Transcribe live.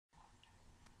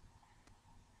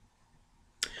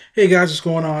Hey guys, what's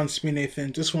going on? It's me,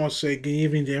 Nathan. Just want to say good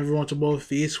evening to everyone to both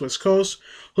the East West Coast.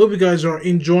 Hope you guys are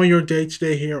enjoying your day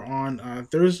today here on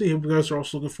Thursday. Hope you guys are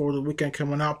also looking forward to the weekend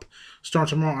coming up.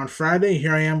 Starting tomorrow on Friday.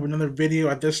 Here I am with another video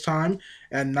at this time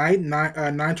at night,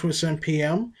 9:27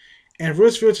 p.m. And for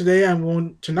this video today, I'm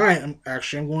going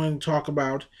to talk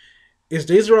about: is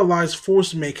Days of Our Lives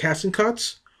forced to make casting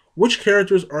cuts? Which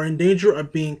characters are in danger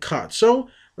of being cut? So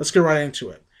let's get right into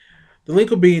it. The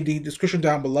link will be in the description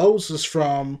down below. This is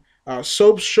from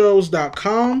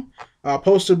soapshows.com,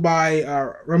 posted by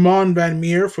Ramon Van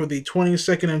Meer for the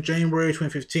 22nd of January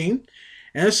 2015.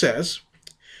 And it says,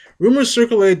 rumors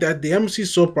circulate that the MC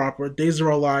soap opera Days of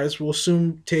Our Lives will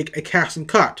soon take a casting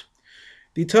cut.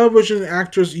 The Television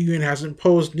Actors Union has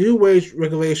imposed new wage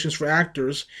regulations for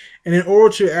actors, and in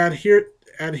order to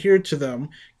adhere to them,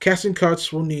 casting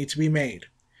cuts will need to be made.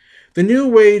 The new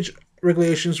wage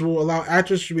regulations will allow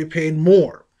actors to be paid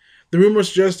more. The rumor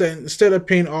suggests that instead of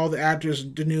paying all the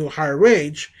actors the new higher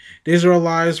wage, Days of Our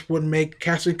Lives would make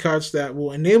casting cuts that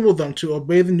will enable them to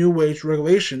obey the new wage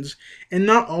regulations and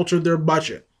not alter their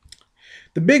budget.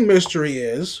 The big mystery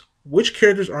is, which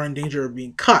characters are in danger of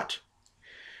being cut?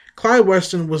 Clyde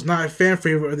Weston was not a fan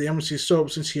favorite of the MC soap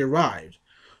since he arrived.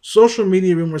 Social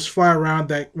media rumors fly around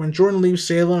that when Jordan leaves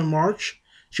Salem in March,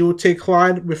 she will take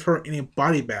Clyde with her in a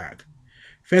body bag.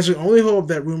 Fans can only hope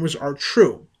that rumors are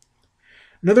true.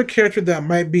 Another character that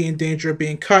might be in danger of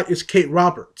being cut is Kate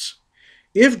Roberts.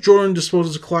 If Jordan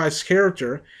disposes of Clyde's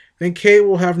character, then Kate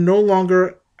will no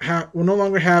longer have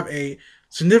a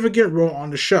significant role on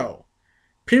the show.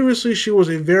 Previously, she was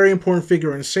a very important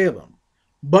figure in Salem,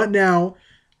 but now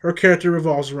her character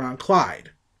revolves around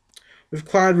Clyde. With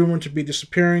Clyde rumored to be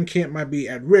disappearing, Kate might be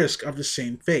at risk of the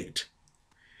same fate.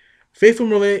 Faithful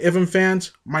Marlena Evans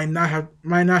fans might not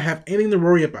have anything to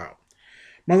worry about.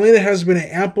 Marlena has been an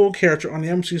ample character on the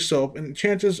MC soap, and the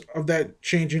chances of that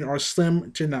changing are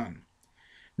slim to none.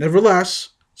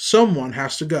 Nevertheless, someone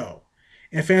has to go,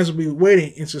 and fans will be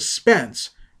waiting in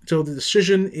suspense until the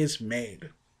decision is made.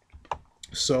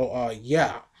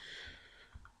 Yeah.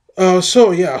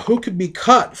 Who could be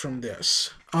cut from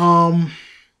this? To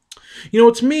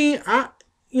me,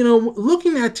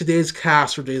 looking at today's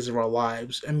cast for Days of Our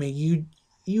Lives, I mean,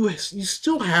 you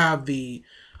still have the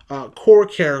core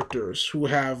characters who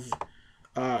have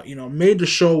made the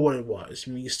show what it was.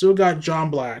 I mean, you still got John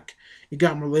Black, you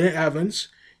got Marlena Evans,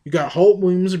 you got Holt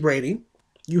Williams Brady,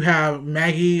 you have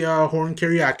Maggie Horn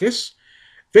Kiriakis,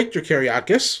 Victor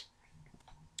Kiriakis,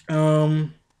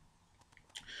 you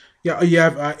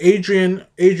have Adrian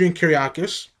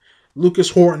Kiriakis, Lucas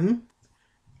Horton.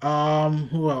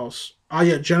 Who else?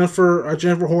 Jennifer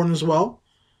Horton as well.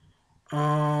 Who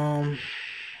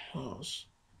else?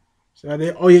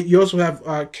 You also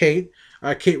have Kate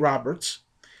Roberts.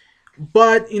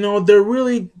 But there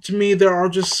really, to me, there are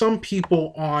just some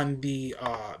people on the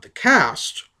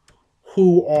cast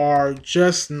who are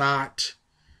just not.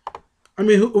 I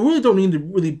mean, who really don't need to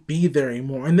really be there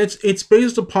anymore, and it's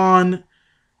based upon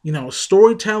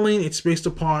storytelling. It's based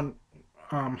upon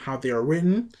how they are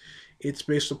written. It's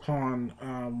based upon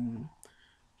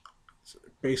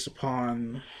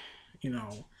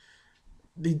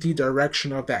the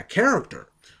direction of that character.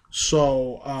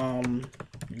 So I'm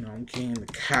getting the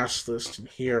cast list in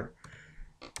here.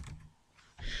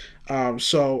 I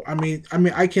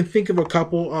can think of a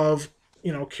couple of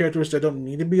characters that don't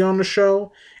need to be on the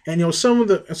show, and some of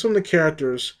the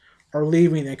characters are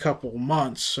leaving in a couple of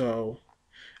months. So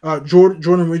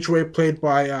Jordan Ridgway, played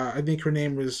by I think her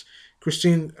name is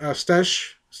Christine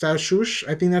Stashush.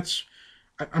 I think that's.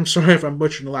 I'm sorry if I'm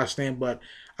butchering the last name, but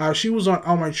she was on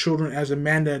All My Children as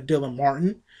Amanda Dillon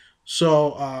Martin.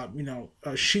 So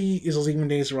she is leaving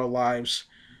Days of Our Lives.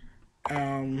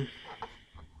 All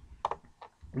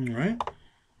right.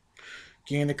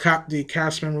 Getting the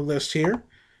cast member list here.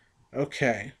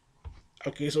 Okay.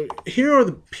 So here are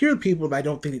the people that I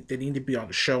don't think they need to be on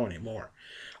the show anymore.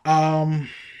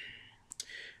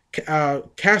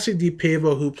 Cassie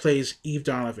DePavo, who plays Eve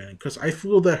Donovan, because I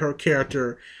feel that her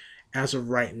character, as of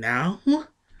right now,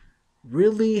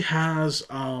 really has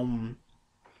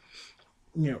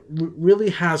really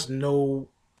has no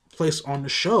place on the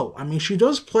show. I mean, she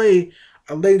does play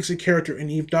a legacy character in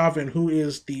Eve Donovan, who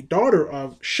is the daughter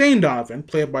of Shane Donovan,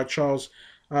 played by Charles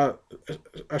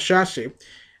Ashasi,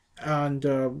 and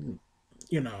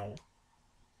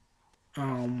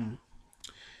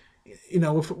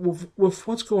with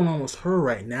what's going on with her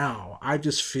right now, I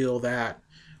just feel that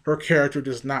her character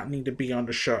does not need to be on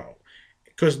the show,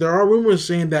 because there are rumors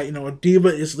saying that a diva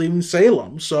is leaving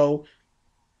Salem, so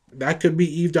that could be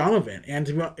Eve Donovan. And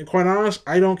to be quite honest,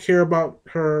 I don't care about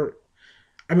her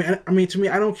I mean, to me,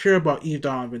 I don't care about Eve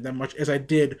Donovan that much as I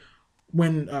did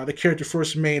when the character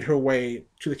first made her way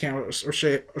to the canvas, or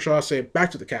shall I say,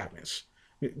 back to the canvas.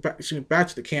 Excuse me, back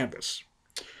to the canvas.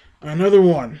 Another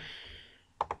one.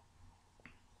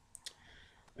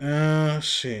 Let's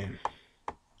see.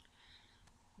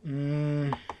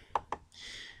 Mm,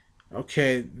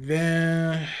 okay,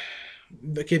 then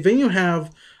you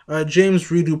have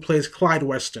James Reed who plays Clyde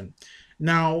Weston.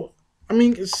 Now, I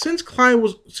mean,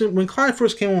 when Clyde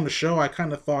first came on the show, I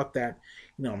kind of thought that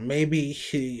maybe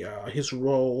his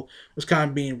role was kind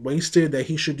of being wasted, that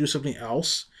he should do something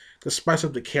else to spice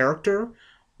up the character.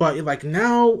 But like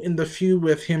now in the feud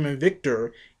with him and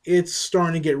Victor, it's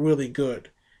starting to get really good,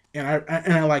 and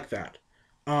I like that.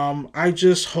 I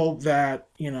just hope that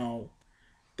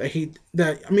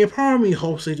that I mean, part of me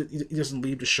hopes he doesn't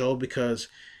leave the show because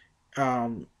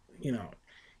um, you know,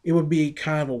 it would be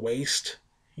kind of a waste,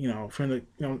 from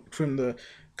the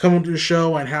coming to the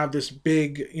show and have this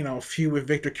big, feud with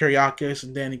Victor Kiriakis,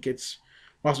 and then he gets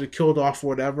possibly killed off or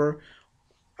whatever.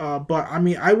 But I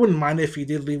mean, I wouldn't mind if he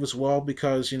did leave as well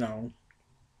because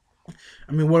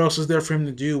I mean, what else is there for him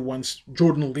to do once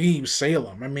Jordan leaves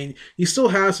Salem? I mean, he still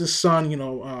has his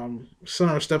son, son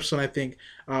or stepson, I think,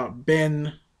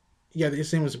 Ben. Yeah,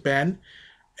 his name was Ben,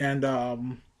 and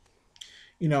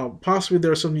possibly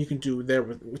there's something you can do there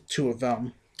with two of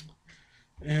them.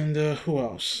 And who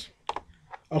else?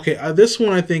 Okay, this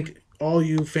one I think all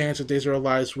you fans of Days of Our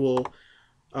Lives will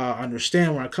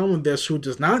understand when I come with this. Who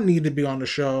does not need to be on the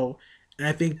show, and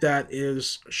I think that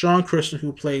is Sean Christian,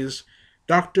 who plays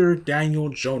Dr. Daniel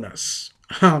Jonas.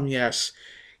 Yes,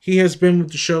 he has been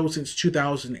with the show since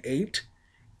 2008.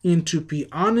 And to be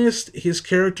honest, his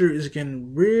character is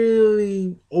getting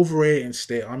really overrated and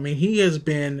stale. I mean, he has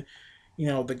been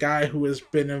the guy who has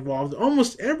been involved in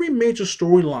almost every major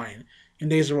storyline in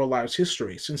Days of Our Lives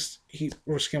history since he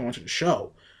first came onto the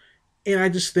show. And I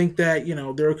just think that,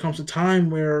 there comes a time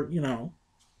where, you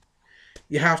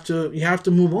have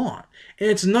to move on. And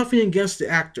it's nothing against the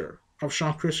actor of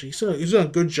Sean Christian. He's done a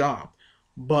good job.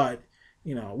 But,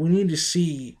 we need to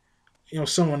see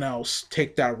someone else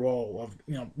take that role of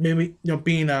maybe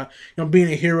being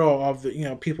a hero of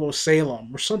the people of Salem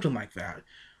or something like that.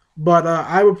 But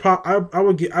I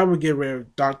would get rid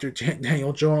of Dr.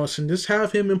 Daniel Jonas and just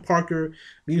have him and Parker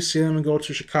leave Salem and go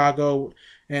to Chicago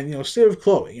and stay with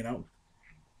Chloe, and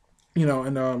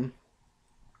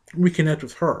reconnect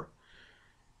with her.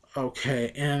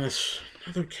 Okay, and it's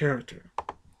another character.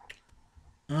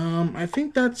 I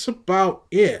think that's about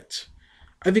it.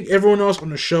 I think everyone else on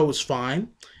the show is fine.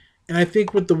 And I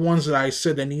think with the ones that I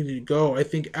said that needed to go, I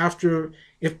think after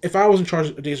if I was in charge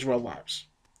of Days of Our Lives,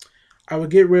 I would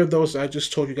get rid of those that I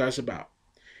just told you guys about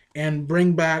and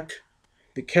bring back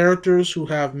the characters who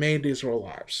have made Days of Our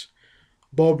Lives.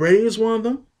 Bo Brady is one of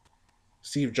them.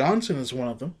 Steve Johnson is one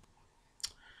of them.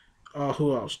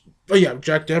 Who else? Oh yeah,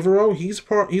 Jack Devereaux. He's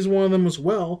one of them as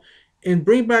well. And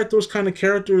bring back those kind of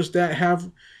characters that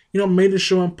have made the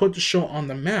show and put the show on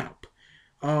the map.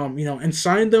 And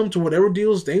sign them to whatever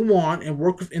deals they want and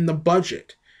work within the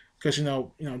budget. Because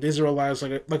Days of Our Lives,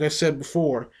 like I said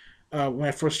before, when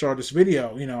I first started this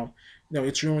video,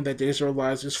 it's rumored that Days of Our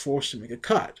Lives is forced to make a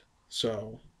cut.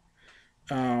 So,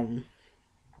 and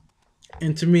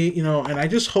to me, and I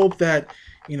just hope that,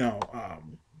 you know,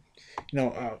 um,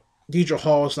 Deidre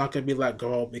Hall is not going to be let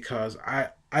go because I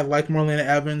like Marlena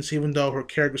Evans, even though her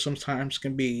character sometimes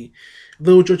can be a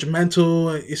little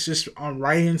judgmental. It's just on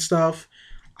writing stuff.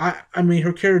 I mean,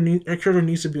 her character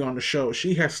needs to be on the show.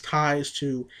 She has ties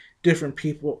to different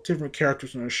people, different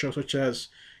characters on the show, such as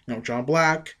John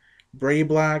Black, Brady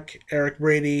Black, Eric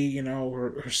Brady.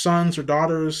 Her sons, her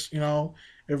daughters.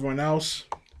 Everyone else.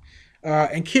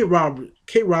 And Kate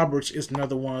Roberts is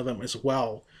another one of them as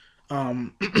well.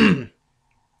 Um,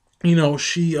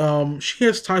 she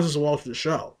has ties as well to the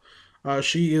show.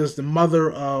 She is the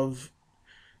mother of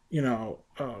you know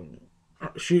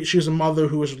she's a mother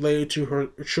who is related to her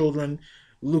children,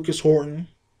 Lucas Horton,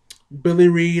 Billy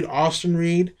Reed, Austin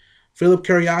Reed, Philip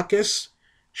Kiriakis.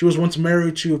 She was once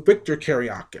married to Victor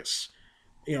Kiriakis.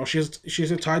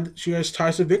 She has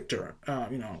ties to Victor.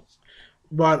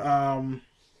 But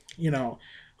you know,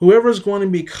 whoever's going to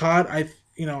be cut,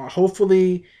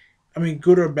 hopefully, I mean,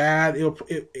 good or bad,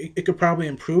 it could probably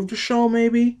improve the show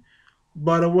maybe,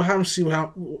 but we'll have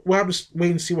to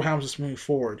wait and see what happens moving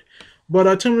forward.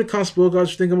 But tell me in the comments below, guys,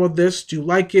 what you think about this. Do you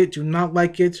like it? Do you not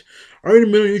like it? Are you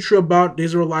in the middle of about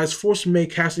Days of Our Lives forced to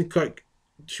make casting cuts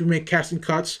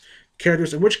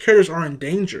characters and which characters are in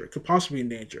danger, could possibly be in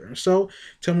danger? And so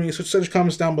tell me such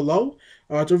comments down below.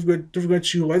 Don't forget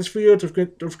to like this video.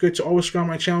 Don't forget to always subscribe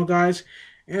to my channel, guys.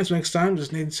 And until next time, this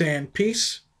is Nathan saying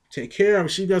peace Take care. I will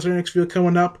see you guys in our next video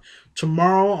coming up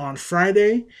tomorrow on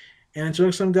Friday. And until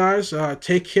next time, guys,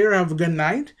 take care. Have a good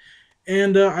night.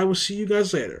 And I will see you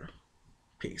guys later.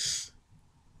 Peace.